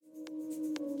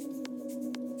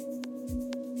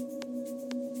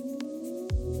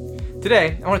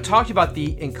Today, I want to talk to you about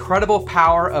the incredible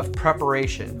power of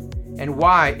preparation and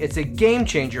why it's a game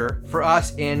changer for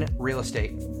us in real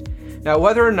estate. Now,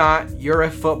 whether or not you're a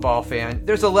football fan,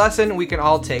 there's a lesson we can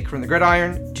all take from the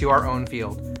gridiron to our own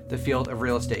field, the field of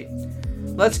real estate.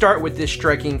 Let's start with this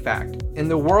striking fact. In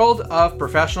the world of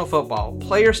professional football,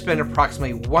 players spend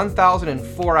approximately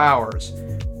 1,004 hours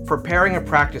preparing and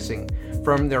practicing,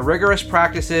 from their rigorous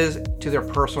practices to their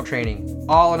personal training,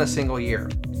 all in a single year.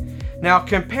 Now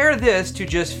compare this to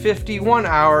just 51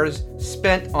 hours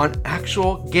spent on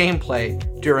actual gameplay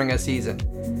during a season.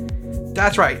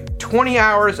 That's right, 20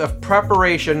 hours of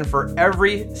preparation for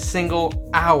every single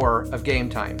hour of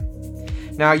game time.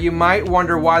 Now you might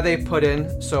wonder why they put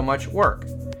in so much work.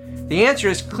 The answer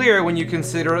is clear when you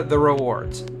consider the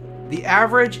rewards. The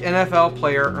average NFL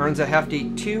player earns a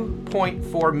hefty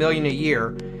 $2.4 million a year,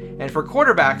 and for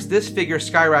quarterbacks, this figure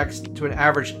skyrockets to an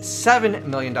average $7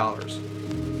 million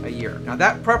a year. Now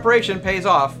that preparation pays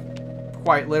off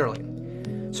quite literally.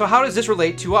 So how does this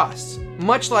relate to us?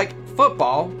 Much like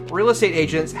football, real estate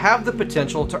agents have the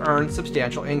potential to earn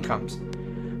substantial incomes.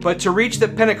 But to reach the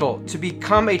pinnacle, to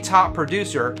become a top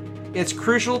producer, it's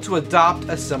crucial to adopt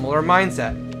a similar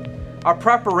mindset. Our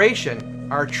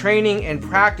preparation, our training and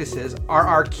practices are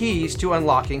our keys to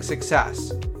unlocking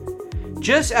success.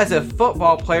 Just as a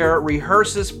football player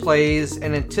rehearses plays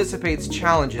and anticipates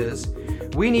challenges,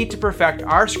 we need to perfect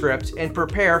our scripts and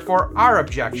prepare for our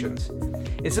objections.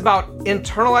 It's about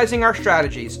internalizing our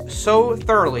strategies so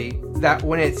thoroughly that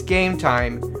when it's game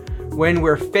time, when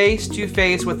we're face to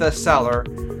face with a seller,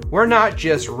 we're not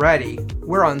just ready,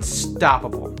 we're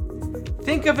unstoppable.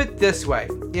 Think of it this way.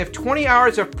 If 20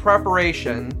 hours of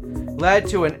preparation led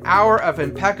to an hour of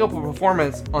impeccable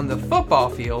performance on the football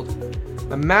field,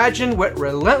 imagine what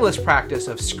relentless practice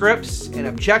of scripts and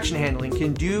objection handling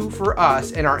can do for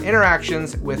us in our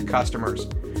interactions with customers.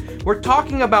 We're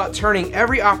talking about turning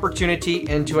every opportunity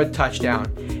into a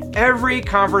touchdown, every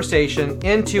conversation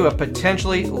into a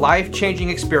potentially life-changing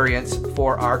experience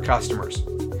for our customers.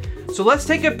 So let's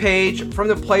take a page from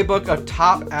the playbook of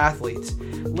top athletes.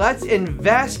 Let's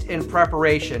invest in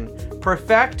preparation,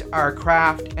 perfect our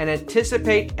craft, and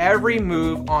anticipate every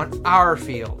move on our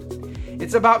field.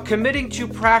 It's about committing to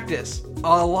practice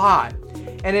a lot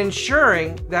and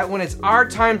ensuring that when it's our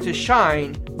time to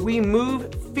shine, we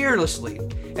move fearlessly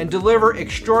and deliver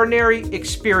extraordinary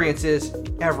experiences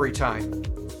every time.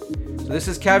 So this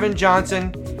is Kevin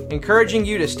Johnson, encouraging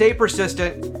you to stay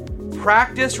persistent,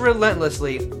 practice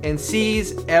relentlessly, and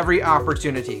seize every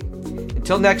opportunity.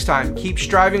 Until next time, keep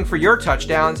striving for your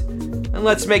touchdowns, and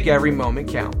let's make every moment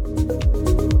count.